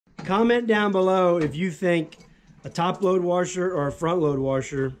Comment down below if you think a top load washer or a front load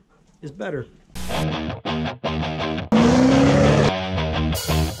washer is better.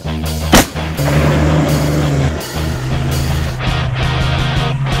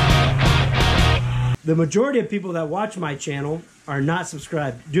 The majority of people that watch my channel are not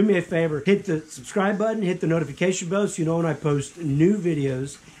subscribed. Do me a favor, hit the subscribe button, hit the notification bell so you know when I post new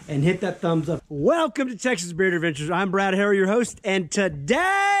videos, and hit that thumbs up. Welcome to Texas Beard Adventures. I'm Brad Harrell, your host, and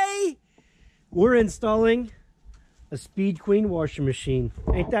today we're installing a Speed Queen washing machine.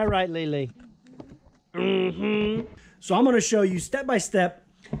 Ain't that right, Lily? So I'm gonna show you step by step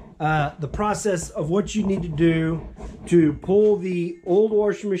the process of what you need to do to pull the old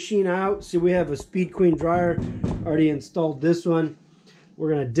washing machine out. See, we have a Speed Queen dryer, already installed this one.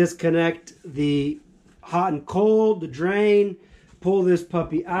 We're gonna disconnect the hot and cold, the drain, pull this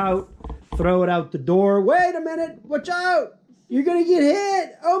puppy out, throw it out the door. Wait a minute, watch out! You're gonna get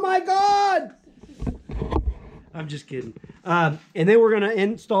hit, oh my God! I'm just kidding. And then we're gonna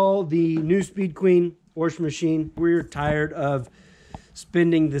install the new Speed Queen washing machine. We're tired of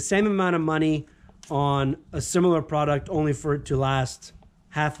spending the same amount of money on a similar product only for it to last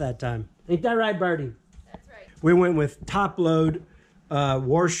half that time. Ain't that right, Birdie? That's right. We went with top load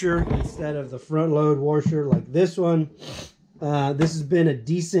washer instead of the front load washer like this one. This has been a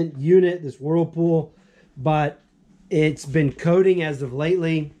decent unit, this Whirlpool, but it's been coating as of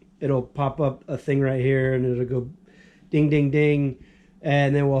lately. It'll pop up a thing right here and it'll go ding, ding, ding.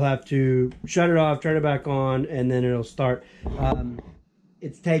 And then we'll have to shut it off, turn it back on, and then it'll start.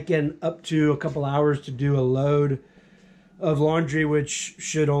 It's taken up to a couple hours to do a load of laundry, which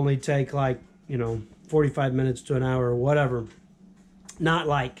should only take like, 45 minutes to an hour or whatever. Not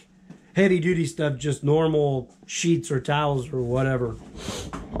like heavy duty stuff, just normal sheets or towels or whatever.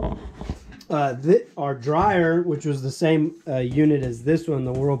 Our dryer, which was the same unit as this one,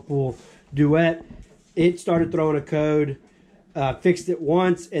 the Whirlpool Duet, it started throwing a code. Fixed it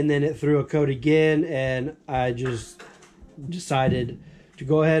once and then it threw a code again, and I just decided to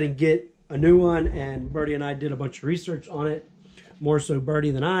go ahead and get a new one, and Birdie and I did a bunch of research on it, more so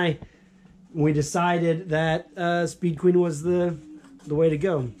Birdie than I. We decided that Speed Queen was the way to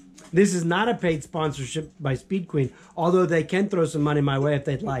go. This is not a paid sponsorship by Speed Queen, although they can throw some money my way if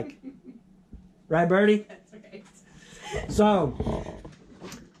they'd like. Right, Birdie? That's right. So,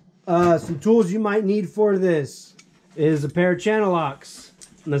 some tools you might need for this is a pair of channel locks,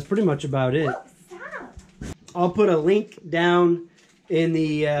 and that's pretty much about it. I'll put a link down in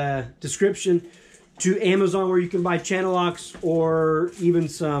the description to Amazon where you can buy channel locks, or even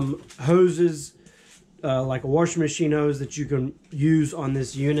some hoses, like a washing machine hose that you can use on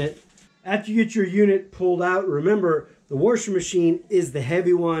this unit. After you get your unit pulled out, remember the washing machine is the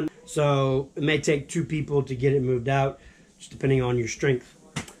heavy one, so it may take 2 people to get it moved out, just depending on your strength.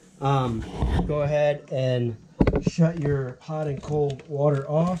 Go ahead and shut your hot and cold water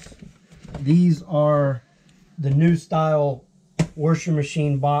off. These are the new style washing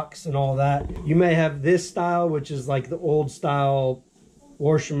machine box and all that. You may have this style, which is like the old style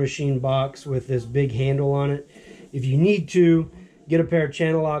washing machine box with this big handle on it. If you need to, get a pair of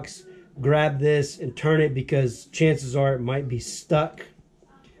channel locks, grab this and turn it, because chances are it might be stuck,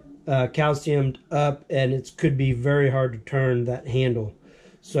 calciumed up, and it could be very hard to turn that handle.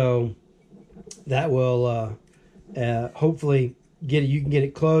 So that will hopefully you can get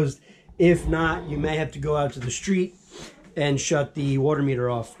it closed. If not, you may have to go out to the street and shut the water meter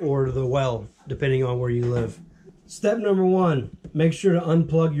off, or the well, depending on where you live. Step number 1, make sure to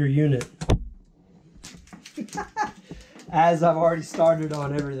unplug your unit. As I've already started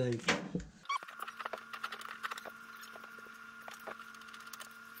on everything.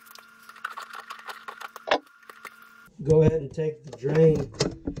 Go ahead and take the drain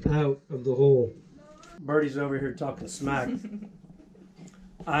out of the hole. Birdie's over here talking smack.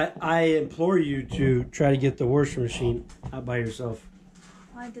 I implore you to try to get the washing machine out by yourself.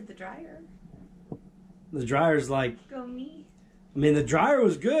 Well, I did the dryer. The dryer's like... Go me. I mean, the dryer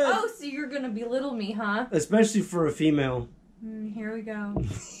was good. Oh, so you're going to belittle me, huh? Especially for a female. Here we go.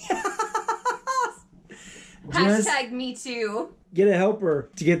 Hashtag me too. Get a helper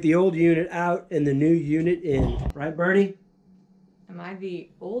to get the old unit out and the new unit in. Right, Birdie? Am I the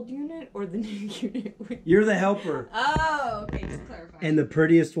old unit or the new unit? You're the helper. Oh, okay, just clarify. And the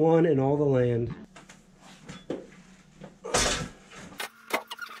prettiest one in all the land.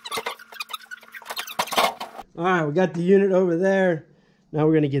 All right, we got the unit over there. Now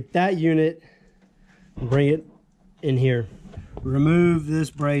we're going to get that unit and bring it in here. Remove this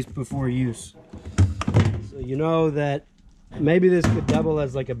brace before use. So you know that maybe this could double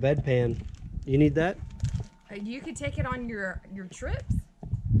as like a bedpan. You need that? You could take it on your trips.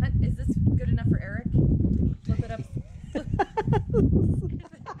 Is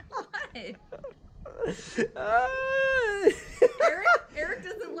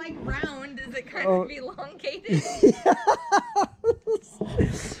Oh. Be elongated.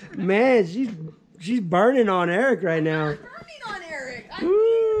 Man, she's burning on Eric right now. I'm burning on Eric.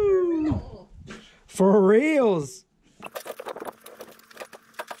 Woo! For reals.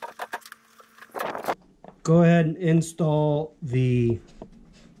 Go ahead and install the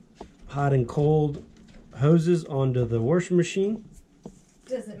hot and cold hoses onto the washing machine.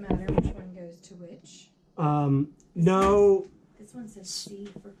 Doesn't matter which one goes to which. No. This one says C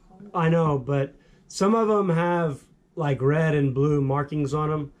for cold. I know, but some of them have like red and blue markings on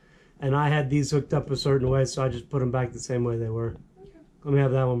them, and I had these hooked up a certain way, so I just put them back the same way they were. Okay. Let me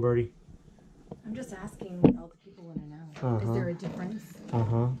have that one, Birdie. I'm just asking all the people want to know. Uh-huh. Is there a difference?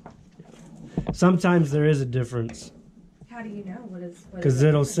 Sometimes there is a difference. How do you know? What is? Because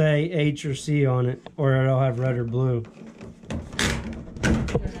it'll say H or C on it, or it'll have red or blue. In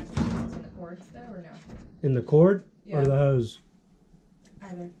the cords though, or no? In the cord or Yeah. the hose?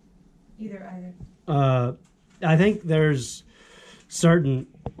 Either. I think there's certain,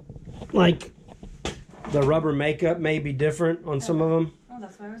 like, the rubber makeup may be different on some of them. Oh,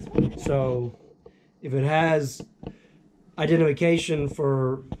 that's what I was wondering. So if it has identification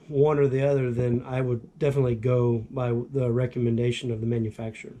for one or the other, then I would definitely go by the recommendation of the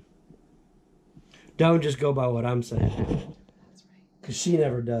manufacturer. Don't just go by what I'm saying. That's right. Because she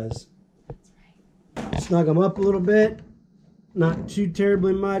never does. That's right. Snug them up a little bit. Not too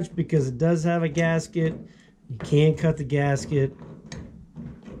terribly much, because it does have a gasket. You can cut the gasket.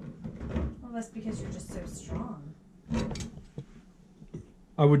 Well, that's because you're just so strong.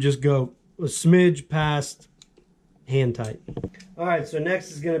 I would just go a smidge past hand tight. Alright, so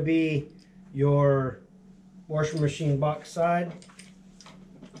next is going to be your washing machine box side.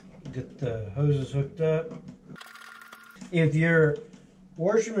 Get the hoses hooked up. If your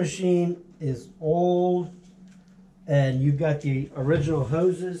washing machine is old and you've got the original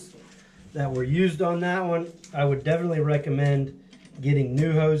hoses that were used on that one, I would definitely recommend getting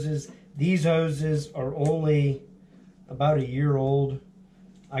new hoses. These hoses are only about a year old.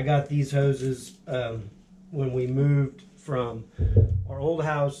 I got these hoses when we moved from our old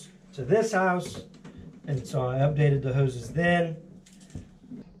house to this house, and so I updated the hoses then.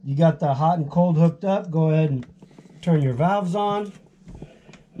 You got the hot and cold hooked up. Go ahead and turn your valves on.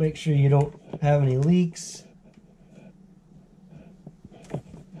 Make sure you don't have any leaks.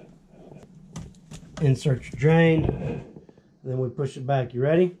 Insert your drain, and then we push it back. You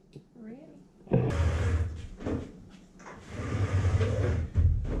ready? Ready.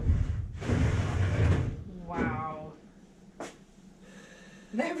 Wow.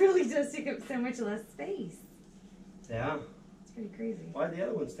 That really does take up so much less space. Yeah. It's pretty crazy. Why the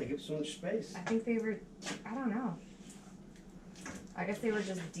other ones take up so much space? I think they were, I don't know. I guess they were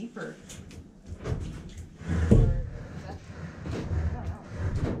just deeper.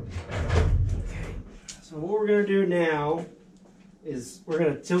 So what we're going to do now is we're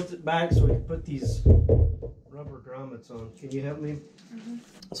going to tilt it back so we can put these rubber grommets on. Can you help me? Mm-hmm.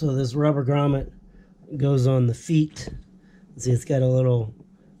 So this rubber grommet goes on the feet. See, it's got a little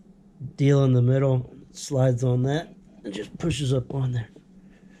deal in the middle. It slides on that and just pushes up on there.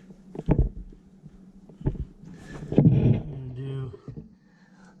 Do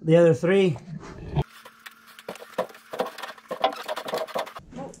the other three.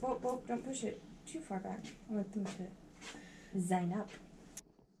 Whoa, don't push it too far back. I want them to zine up.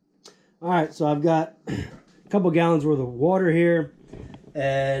 Alright, so I've got a couple gallons worth of water here,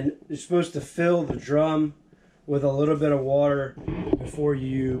 and you're supposed to fill the drum with a little bit of water before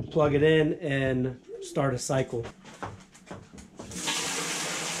you plug it in and start a cycle.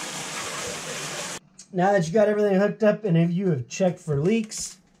 Now that you got everything hooked up and if you have checked for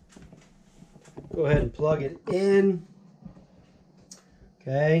leaks, go ahead and plug it in.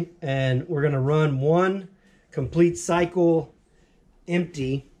 Okay, and we're going to run one complete cycle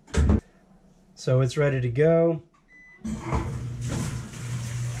empty. So it's ready to go.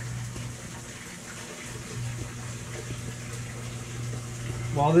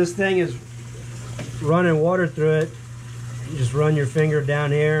 While this thing is running water through it, you just run your finger down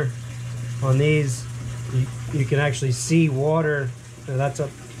here on these. You can actually see water. That's a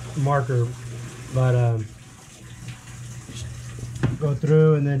marker, but go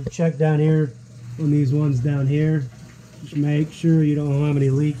through and then check down here on these ones down here. Just make sure you don't have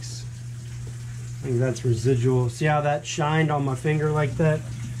any leaks. I think that's residual. See how that shined on my finger like that?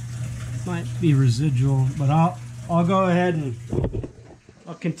 Might be residual, but I'll go ahead and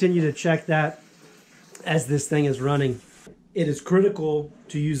I'll continue to check that as this thing is running. It is critical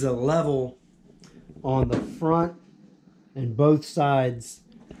to use a level on the front and both sides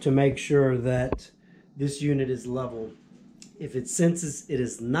to make sure that this unit is level. If it senses it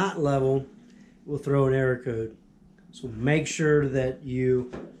is not level, will throw an error code. So make sure that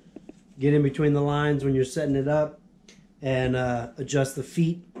you get in between the lines when you're setting it up and adjust the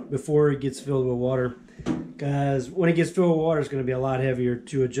feet before it gets filled with water. Because when it gets filled with water, it's going to be a lot heavier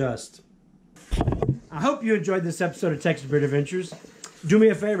to adjust. I hope you enjoyed this episode of Texas Bird Adventures. Do me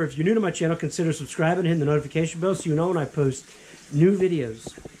a favor, if you're new to my channel, consider subscribing and hitting the notification bell so you know when I post new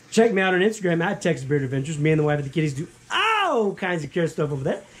videos. Check me out on Instagram at Texas Bird Adventures. Me and the wife of the kitties do all kinds of cool stuff over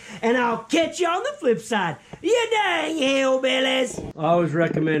there. And I'll catch you on the flip side. You dang hillbillies! I always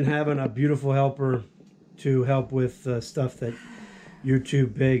recommend having a beautiful helper to help with stuff that you're too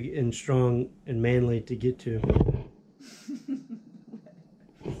big and strong and manly to get to.